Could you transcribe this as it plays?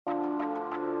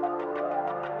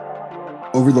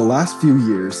Over the last few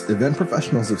years, event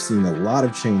professionals have seen a lot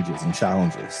of changes and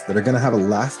challenges that are going to have a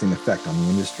lasting effect on the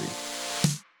industry.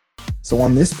 So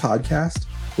on this podcast,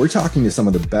 we're talking to some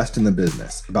of the best in the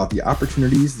business about the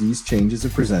opportunities these changes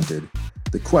have presented,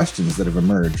 the questions that have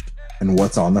emerged, and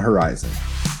what's on the horizon.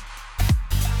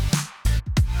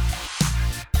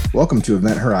 Welcome to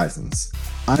Event Horizons.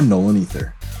 I'm Nolan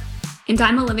Ether. And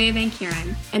I'm Olivia Van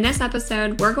Kuren. In this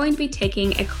episode, we're going to be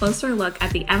taking a closer look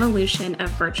at the evolution of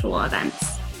virtual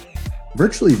events.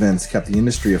 Virtual events kept the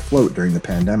industry afloat during the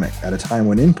pandemic at a time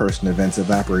when in-person events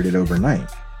evaporated overnight.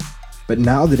 But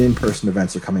now that in-person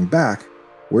events are coming back,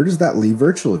 where does that leave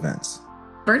virtual events?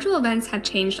 Virtual events have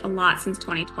changed a lot since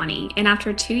 2020, and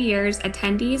after 2 years,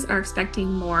 attendees are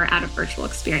expecting more out of virtual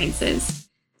experiences.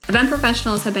 Event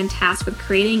professionals have been tasked with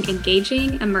creating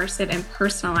engaging, immersive, and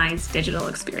personalized digital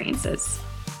experiences.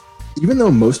 Even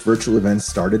though most virtual events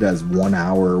started as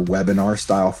 1-hour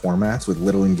webinar-style formats with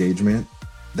little engagement,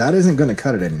 that isn't going to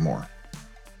cut it anymore.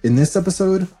 In this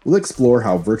episode, we'll explore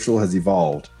how virtual has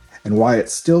evolved and why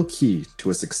it's still key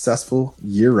to a successful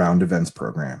year-round events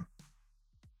program.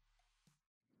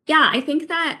 Yeah, I think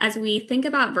that as we think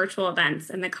about virtual events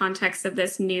in the context of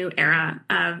this new era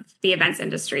of the events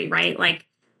industry, right?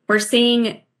 We're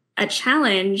seeing a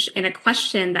challenge and a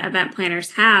question that event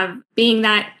planners have being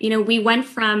that, we went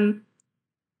from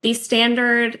the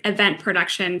standard event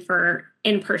production for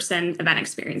in-person event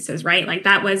experiences, right?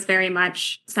 That was very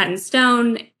much set in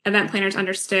stone. Event planners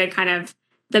understood kind of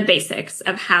the basics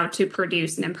of how to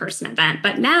produce an in-person event.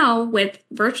 But now with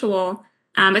virtual,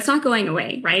 it's not going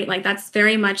away, right? That's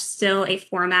very much still a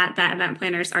format that event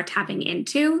planners are tapping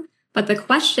into. But the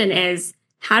question is,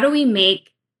 how do we make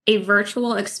a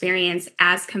virtual experience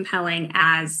as compelling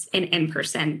as an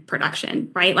in-person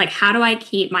production, right? How do I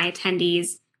keep my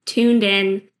attendees tuned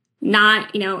in,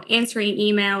 not, answering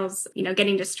emails,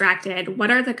 getting distracted? What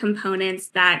are the components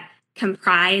that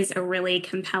comprise a really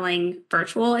compelling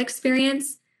virtual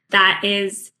experience that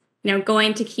is,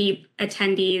 going to keep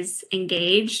attendees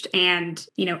engaged and,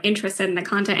 interested in the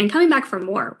content and coming back for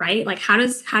more, right? How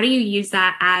do you use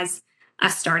that as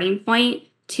a starting point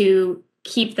to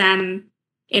keep them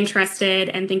interested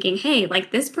and thinking, hey,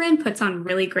 this brand puts on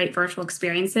really great virtual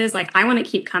experiences. I want to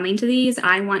keep coming to these.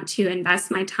 I want to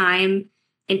invest my time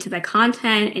into the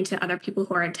content, into other people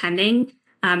who are attending.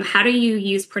 How do you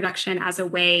use production as a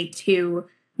way to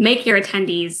make your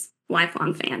attendees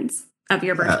lifelong fans of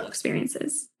your virtual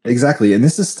experiences? Exactly. And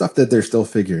this is stuff that they're still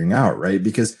figuring out, right?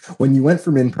 Because when you went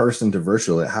from in-person to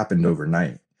virtual, it happened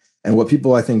overnight. And what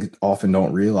people, I think, often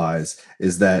don't realize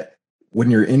is that when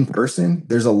you're in person,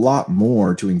 there's a lot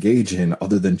more to engage in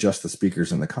other than just the speakers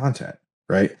and the content,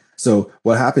 right? So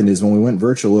what happened is when we went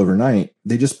virtual overnight,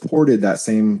 they just ported that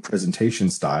same presentation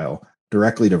style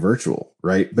directly to virtual,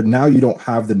 right? But now you don't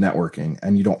have the networking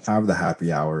and you don't have the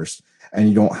happy hours and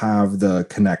you don't have the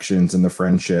connections and the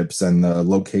friendships and the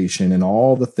location and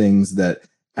all the things that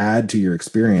add to your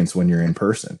experience when you're in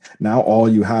person. Now all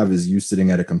you have is you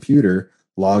sitting at a computer,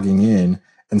 logging in,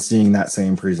 and seeing that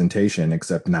same presentation,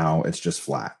 except now it's just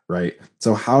flat, right?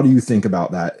 So how do you think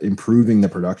about that, improving the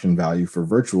production value for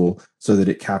virtual so that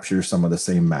it captures some of the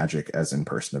same magic as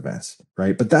in-person events,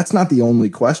 right? But that's not the only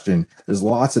question. There's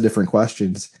lots of different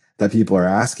questions that people are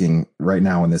asking right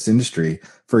now in this industry.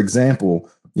 For example,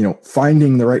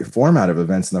 finding the right format of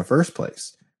events in the first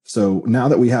place. So now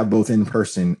that we have both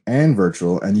in-person and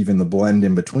virtual and even the blend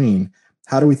in between,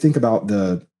 how do we think about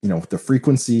the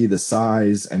frequency, the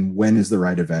size, and when is the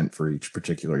right event for each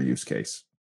particular use case?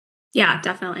 Yeah,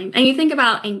 definitely. And you think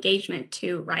about engagement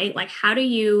too, right? How do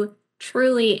you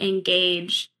truly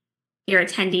engage your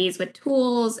attendees with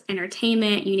tools,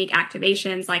 entertainment, unique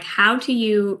activations? How do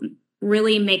you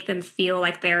really make them feel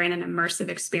like they're in an immersive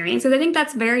experience? Because I think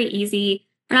that's very easy.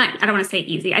 I don't want to say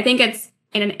easy. I think it's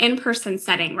in an in-person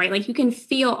setting, right? You can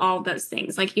feel all those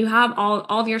things. You have all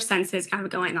of your senses kind of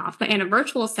going off. But in a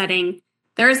virtual setting,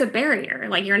 there is a barrier.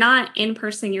 You're not in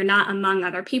person, you're not among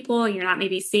other people, you're not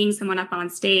maybe seeing someone up on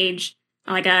stage,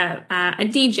 like a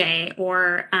DJ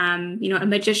or a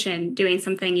magician doing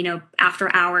something,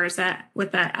 after hours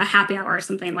with a happy hour or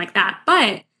something like that.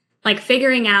 But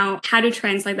figuring out how to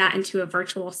translate that into a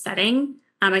virtual setting,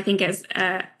 I think is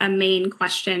a main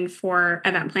question for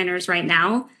event planners right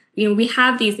now. We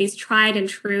have these tried and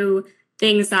true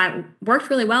things that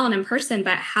worked really well in person,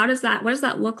 but what does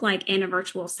that look like in a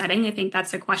virtual setting? I think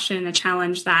that's a question and a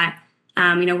challenge that,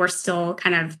 we're still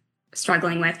kind of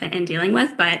struggling with and dealing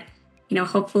with, but,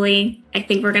 hopefully I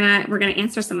think we're going to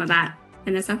answer some of that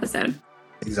in this episode.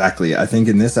 Exactly. I think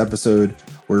in this episode,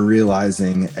 we're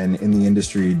realizing, and in the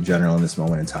industry in general in this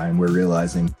moment in time, we're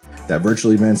realizing that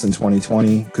virtual events in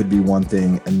 2020 could be one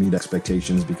thing and meet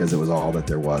expectations because it was all that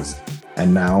there was.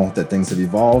 And now that things have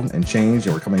evolved and changed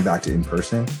and we're coming back to in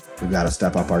person, we've got to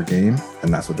step up our game.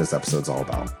 And that's what this episode's all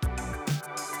about.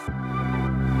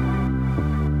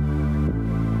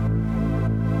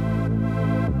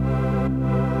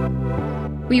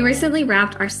 We recently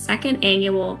wrapped our second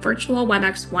annual virtual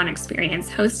WebEx One experience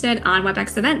hosted on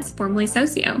WebEx Events, formerly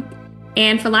Socio.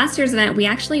 And for last year's event, we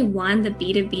actually won the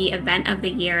B2B Event of the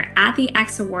Year at the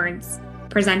X Awards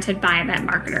presented by Event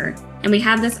Marketer. And we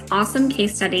have this awesome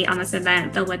case study on this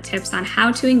event filled with tips on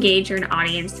how to engage your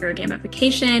audience through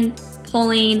gamification,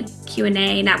 polling,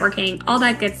 Q&A, networking, all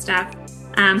that good stuff.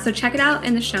 So check it out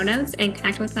in the show notes and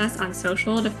connect with us on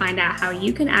social to find out how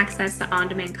you can access the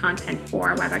on-demand content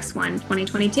for WebEx One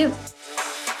 2022.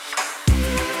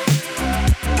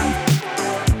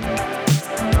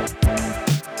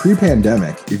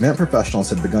 Pre-pandemic, event professionals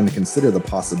had begun to consider the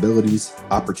possibilities,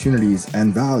 opportunities,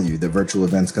 and value that virtual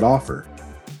events could offer.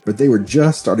 But they were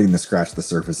just starting to scratch the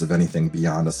surface of anything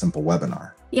beyond a simple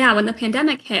webinar. Yeah, when the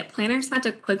pandemic hit, planners had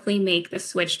to quickly make the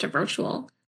switch to virtual.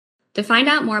 To find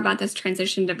out more about this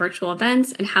transition to virtual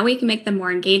events and how we can make them more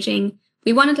engaging,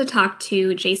 we wanted to talk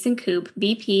to Jason Coop,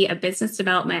 VP of Business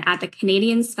Development at the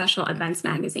Canadian Special Events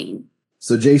magazine.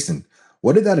 So Jason,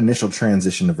 what did that initial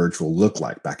transition to virtual look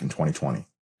like back in 2020?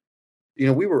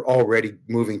 We were already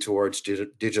moving towards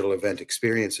digital event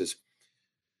experiences,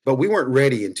 but we weren't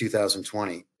ready in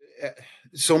 2020.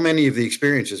 So many of the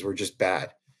experiences were just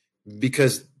bad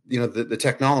because the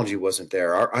technology wasn't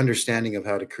there. Our understanding of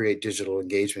how to create digital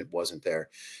engagement wasn't there.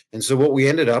 And so what we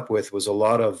ended up with was a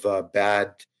lot of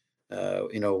bad,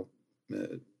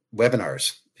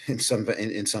 webinars in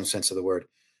some sense of the word.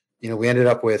 We ended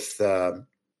up with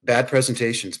bad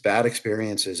presentations, bad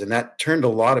experiences, and that turned a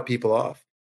lot of people off.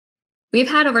 We've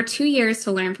had over 2 years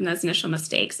to learn from those initial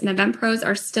mistakes, and event pros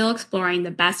are still exploring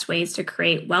the best ways to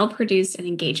create well-produced and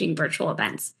engaging virtual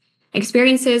events.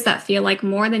 Experiences that feel like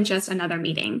more than just another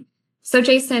meeting. So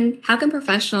Jason, how can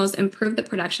professionals improve the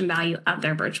production value of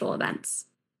their virtual events?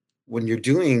 When you're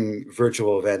doing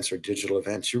virtual events or digital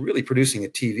events, you're really producing a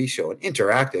TV show, an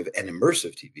interactive and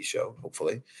immersive TV show,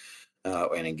 hopefully,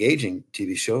 an engaging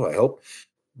TV show, I hope.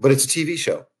 But it's a TV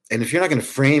show. And if you're not going to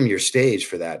frame your stage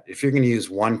for that, if you're going to use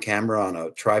one camera on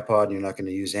a tripod and you're not going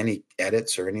to use any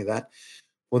edits or any of that,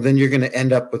 well, then you're going to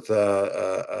end up with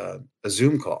a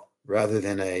Zoom call rather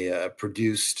than a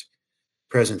produced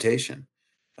presentation.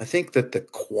 I think that the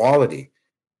quality,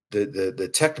 the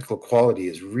technical quality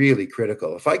is really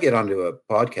critical. If I get onto a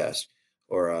podcast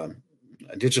or a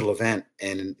digital event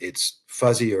and it's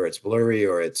fuzzy or it's blurry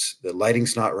or the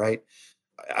lighting's not right,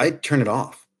 I turn it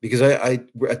off because I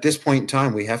at this point in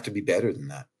time, we have to be better than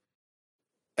that.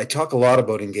 I talk a lot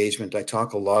about engagement. I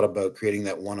talk a lot about creating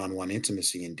that one-on-one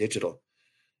intimacy in digital.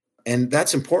 And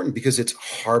that's important because it's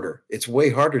harder. It's way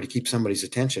harder to keep somebody's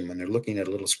attention when they're looking at a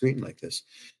little screen like this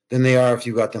than they are if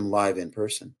you got them live in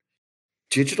person.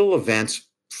 Digital events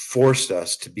forced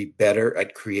us to be better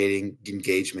at creating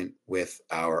engagement with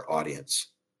our audience.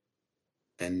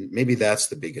 And maybe that's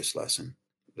the biggest lesson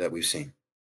that we've seen.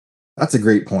 That's a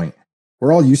great point.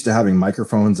 We're all used to having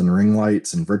microphones and ring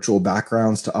lights and virtual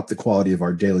backgrounds to up the quality of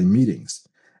our daily meetings.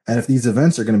 And if these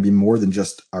events are going to be more than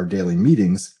just our daily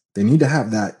meetings, they need to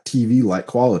have that TV-like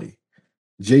quality.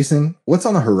 Jason, what's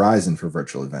on the horizon for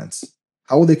virtual events?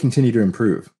 How will they continue to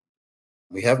improve?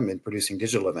 We haven't been producing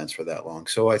digital events for that long.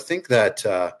 So I think that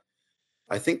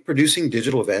producing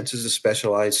digital events is a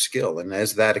specialized skill. And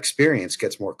as that experience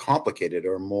gets more complicated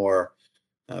or more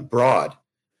broad,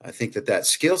 I think that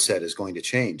skill set is going to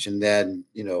change. And then,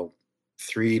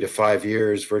 3 to 5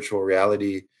 years, virtual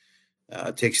reality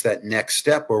takes that next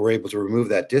step where we're able to remove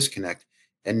that disconnect.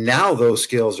 And now those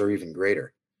skills are even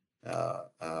greater,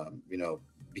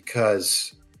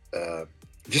 because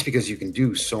just because you can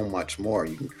do so much more,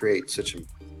 you can create such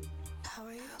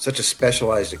a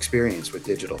specialized experience with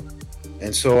digital.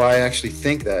 And so I actually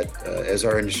think that as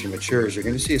our industry matures, you're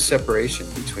going to see a separation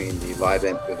between the live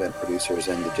event producers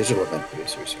and the digital event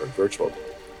producers or virtual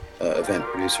event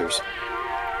producers.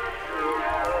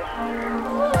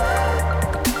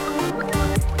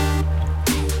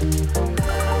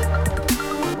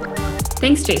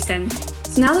 Thanks, Jason.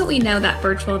 So now that we know that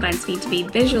virtual events need to be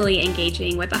visually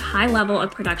engaging with a high level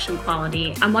of production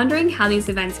quality, I'm wondering how these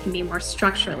events can be more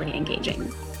structurally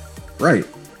engaging. Right.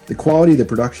 The quality of the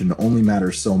production only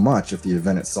matters so much if the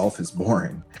event itself is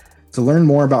boring. To learn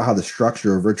more about how the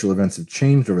structure of virtual events have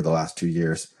changed over the last 2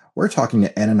 years, we're talking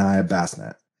to Ananiah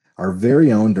Basnet, our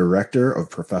very own Director of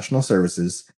Professional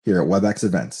Services here at WebEx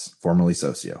Events, formerly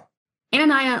Socio.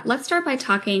 Anaya, let's start by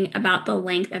talking about the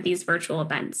length of these virtual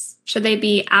events. Should they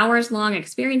be hours-long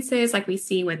experiences like we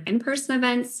see with in-person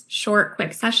events, short,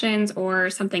 quick sessions, or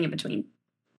something in between?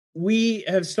 We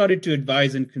have started to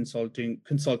advise and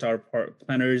consult our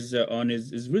planners on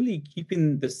is really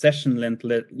keeping the session length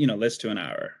less to an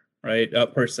hour, right?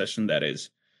 Per session, that is.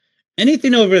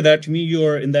 Anything over that, to me,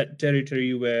 you're in that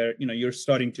territory where you're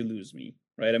starting to lose me,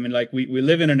 right? I mean, like we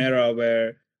live in an era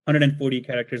where 140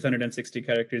 characters, 160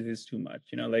 characters is too much.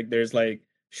 Like there's like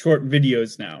short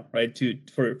videos now, right?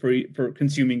 For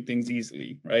consuming things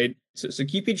easily, right? So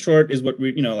keep it short is what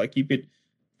we like keep it.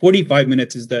 45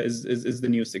 minutes is the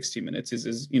new 60 minutes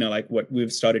is like what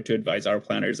we've started to advise our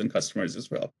planners and customers as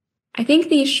well. I think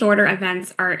these shorter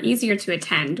events are easier to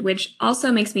attend, which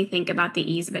also makes me think about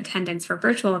the ease of attendance for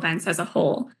virtual events as a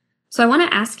whole. So I want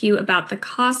to ask you about the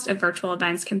cost of virtual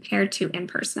events compared to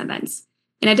in-person events.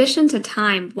 In addition to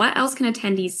time, what else can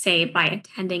attendees save by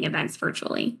attending events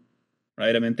virtually?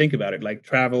 Right. I mean, think about it, like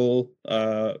travel,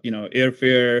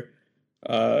 airfare,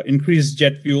 increased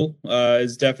jet fuel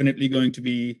is definitely going to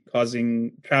be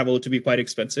causing travel to be quite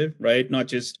expensive, right? Not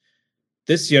just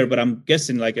this year, but I'm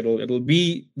guessing like it'll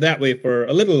be that way for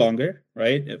a little longer,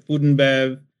 right? Food and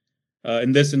bev,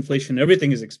 in this inflation,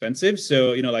 everything is expensive.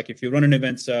 So like if you run an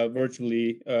event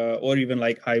virtually or even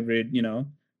like hybrid,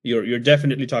 you're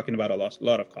definitely talking about a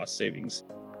lot of cost savings,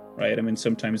 right? I mean,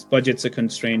 sometimes budgets are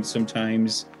constrained,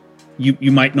 sometimes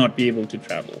you might not be able to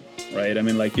travel, right? I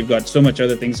mean, like you've got so much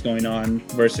other things going on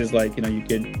versus like you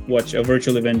could watch a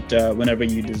virtual event whenever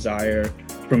you desire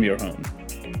from your home.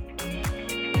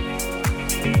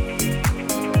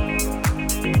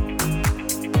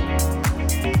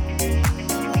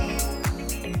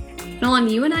 Nolan,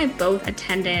 you and I both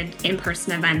attended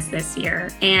in-person events this year.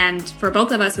 And for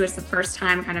both of us, it was the first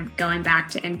time kind of going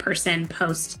back to in-person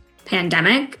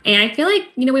post-pandemic. And I feel like,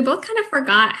 we both kind of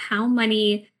forgot how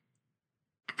much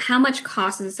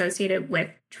cost is associated with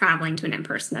traveling to an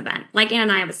in-person event. Like Anna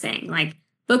and I was saying, like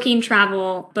booking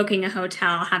travel, booking a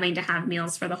hotel, having to have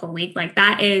meals for the whole week, like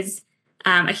that is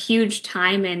a huge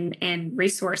time and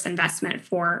resource investment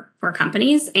for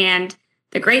companies. And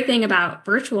the great thing about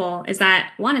virtual is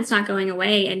that one, it's not going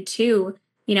away, and two,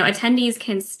 attendees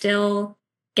can still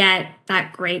get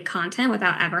that great content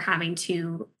without ever having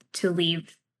to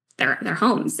leave their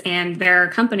homes, and their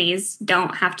companies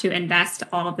don't have to invest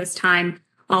all of this time,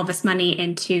 all this money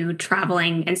into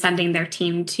traveling and sending their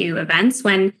team to events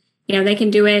when they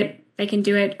can do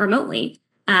it remotely.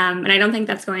 And I don't think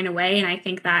that's going away, and I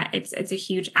think that it's a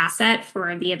huge asset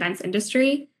for the events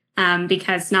industry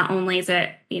because not only is it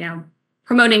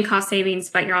promoting cost savings,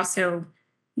 but you're also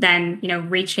then,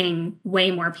 reaching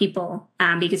way more people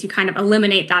because you kind of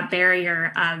eliminate that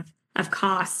barrier of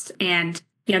cost and,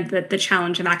 the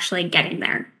challenge of actually getting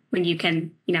there when you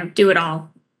can, do it all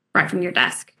right from your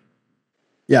desk.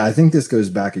 Yeah, I think this goes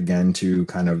back again to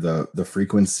kind of the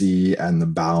frequency and the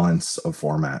balance of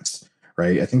formats,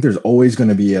 right? I think there's always going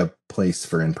to be a place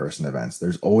for in-person events.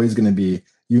 There's always going to be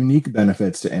unique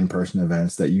benefits to in-person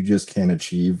events that you just can't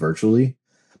achieve virtually.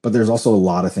 But there's also a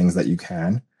lot of things that you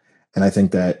can. And I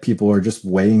think that people are just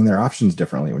weighing their options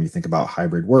differently. When you think about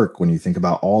hybrid work, when you think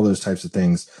about all those types of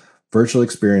things, virtual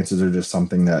experiences are just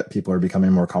something that people are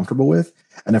becoming more comfortable with.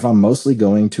 And if I'm mostly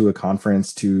going to a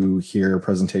conference to hear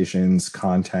presentations,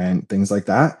 content, things like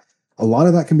that, a lot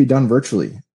of that can be done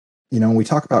virtually. When we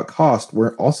talk about cost,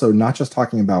 we're also not just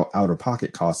talking about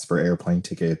out-of-pocket costs for airplane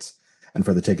tickets and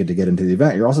for the ticket to get into the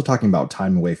event. You're also talking about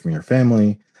time away from your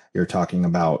family. You're talking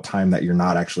about time that you're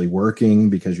not actually working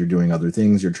because you're doing other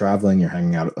things. You're traveling, you're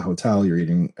hanging out at the hotel, you're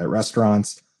eating at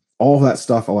restaurants. All of that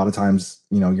stuff, a lot of times,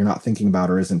 you're not thinking about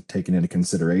or isn't taken into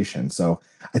consideration. So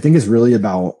I think it's really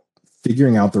about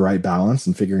figuring out the right balance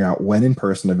and figuring out when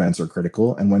in-person events are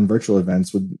critical and when virtual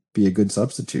events would be a good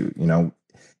substitute.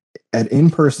 At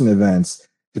in-person events,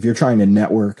 if you're trying to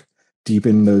network,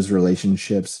 deepen those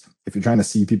relationships, if you're trying to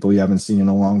see people you haven't seen in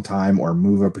a long time or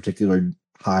move a particular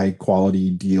high quality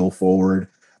deal forward,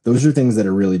 those are things that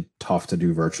are really tough to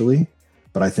do virtually.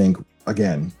 But I think,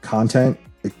 again, content,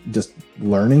 just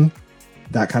learning,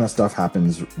 that kind of stuff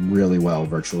happens really well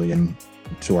virtually. And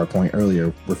to our point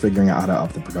earlier, we're figuring out how to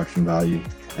up the production value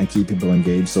and keep people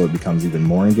engaged so it becomes even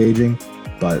more engaging.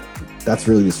 But that's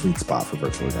really the sweet spot for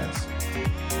virtual events.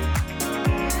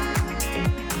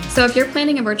 So if you're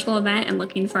planning a virtual event and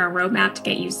looking for a roadmap to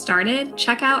get you started,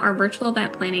 check out our virtual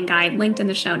event planning guide linked in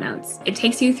the show notes. It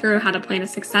takes you through how to plan a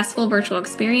successful virtual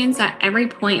experience at every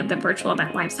point of the virtual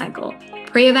event lifecycle.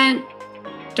 Pre-event,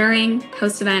 during,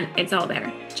 post-event, it's all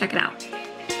there. Check it out.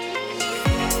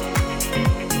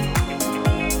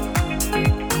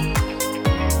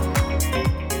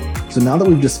 So now that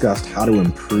we've discussed how to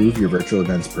improve your virtual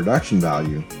events production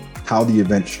value, how the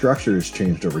event structure has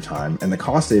changed over time, and the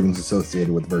cost savings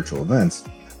associated with virtual events,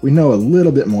 we know a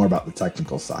little bit more about the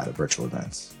technical side of virtual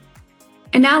events.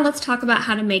 And now let's talk about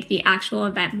how to make the actual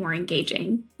event more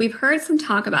engaging. We've heard some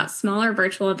talk about smaller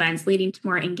virtual events leading to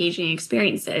more engaging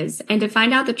experiences. And to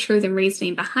find out the truth and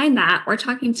reasoning behind that, we're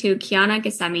talking to Kiana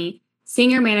Gasemi,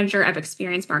 Senior Manager of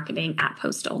Experience Marketing at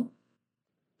Postal.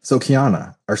 So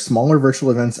Kiana, are smaller virtual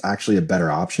events actually a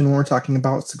better option when we're talking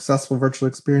about successful virtual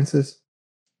experiences?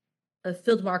 A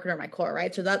field marketer at my core,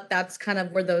 right? So that's kind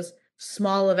of where those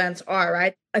small events are,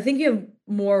 right? I think you have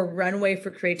more runway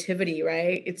for creativity,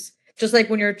 right? It's just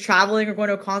like when you're traveling or going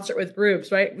to a concert with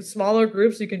groups, right? With smaller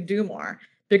groups, you can do more.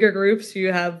 Bigger groups,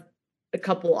 you have a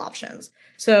couple options.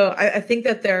 So I think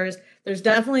that there's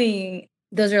definitely,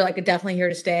 those are like definitely here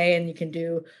to stay, and you can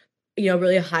do,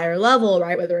 really higher level,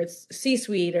 right? Whether it's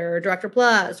C-suite or Director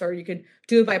Plus, or you can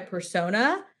do it by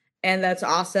persona, and that's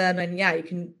awesome. And yeah, you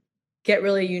can get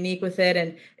really unique with it,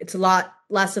 and it's a lot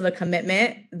less of a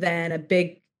commitment than a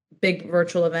big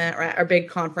virtual event, right? Or big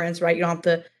conference, right? You don't have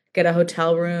to get a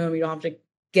hotel room, you don't have to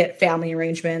get family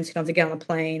arrangements, you don't have to get on a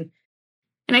plane.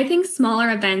 And I think smaller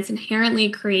events inherently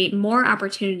create more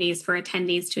opportunities for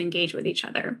attendees to engage with each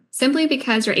other, simply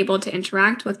because you're able to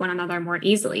interact with one another more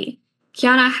easily.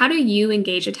 Kiana, how do you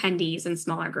engage attendees in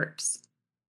smaller groups?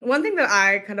 One thing that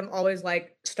I kind of always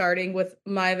like starting with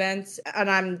my events,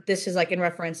 and this is like in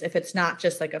reference, if it's not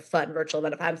just like a fun virtual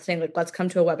event, if I'm saying like, let's come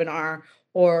to a webinar,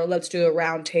 or let's do a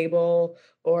round table,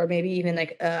 or maybe even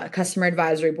like a customer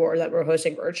advisory board that we're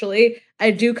hosting virtually,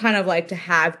 I do kind of like to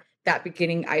have that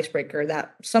beginning icebreaker,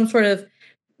 that some sort of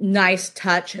nice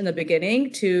touch in the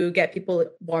beginning to get people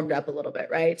warmed up a little bit,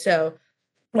 right? So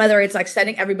whether it's like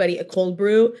sending everybody a cold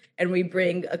brew and we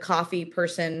bring a coffee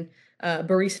person,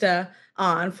 barista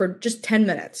on for just 10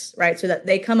 minutes, right? So that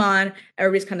they come on,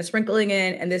 everybody's kind of sprinkling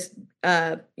in, and this,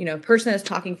 person is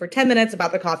talking for 10 minutes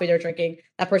about the coffee they're drinking.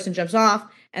 That person jumps off,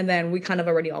 and then we kind of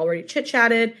already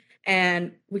chit-chatted,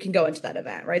 and we can go into that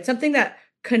event, right? Something that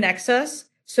connects us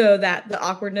so that the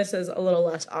awkwardness is a little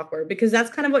less awkward, because that's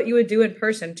kind of what you would do in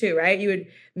person too, right? You would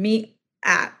meet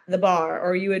at the bar,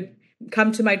 or you would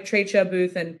come to my trade show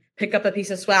booth and pick up a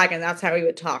piece of swag, and that's how we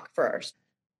would talk first.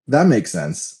 That makes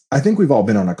sense. I think we've all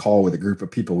been on a call with a group of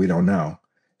people we don't know.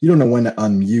 You don't know when to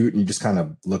unmute, and you just kind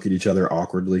of look at each other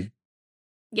awkwardly.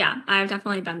 Yeah, I've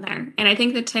definitely been there. And I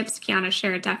think the tips Kiana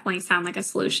shared definitely sound like a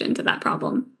solution to that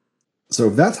problem. So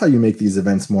if that's how you make these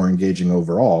events more engaging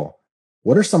overall,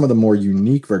 what are some of the more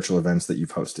unique virtual events that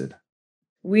you've hosted?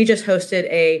 We just hosted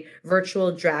a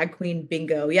virtual drag queen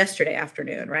bingo yesterday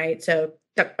afternoon, right? So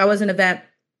that was an event.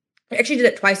 We actually did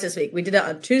it twice this week. We did it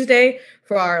on Tuesday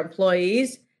for our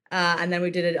employees, and then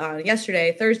we did it on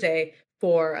Thursday,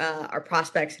 for our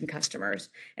prospects and customers.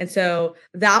 And so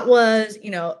that was,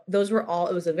 those were all,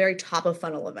 it was a very top of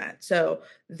funnel event. So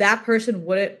that person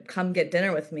wouldn't come get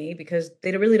dinner with me because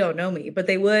they really don't know me, but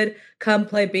they would come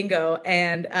play bingo,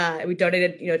 and we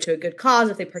donated, to a good cause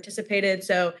if they participated.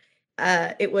 So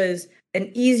it was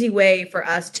an easy way for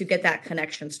us to get that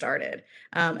connection started.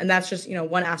 And that's just,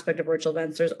 one aspect of virtual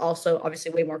events. There's also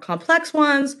obviously way more complex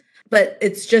ones, but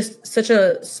it's just such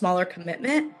a smaller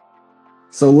commitment.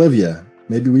 So Olivia,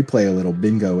 maybe we play a little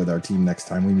bingo with our team next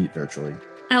time we meet virtually.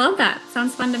 I love that.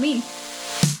 Sounds fun to me.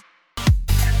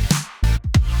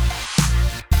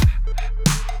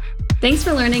 Thanks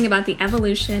for learning about the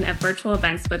evolution of virtual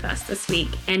events with us this week.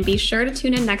 And be sure to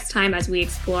tune in next time as we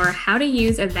explore how to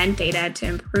use event data to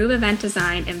improve event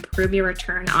design, improve your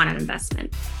return on an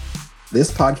investment.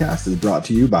 This podcast is brought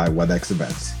to you by WebEx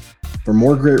Events. For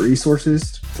more great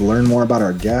resources, to learn more about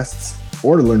our guests,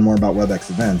 or to learn more about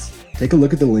WebEx Events, take a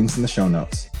look at the links in the show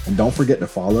notes. And don't forget to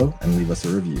follow and leave us a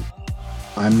review.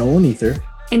 I'm Nolan Ether.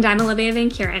 And I'm Olivia Van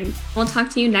Kuren. We'll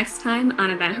talk to you next time on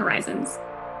Event Horizons.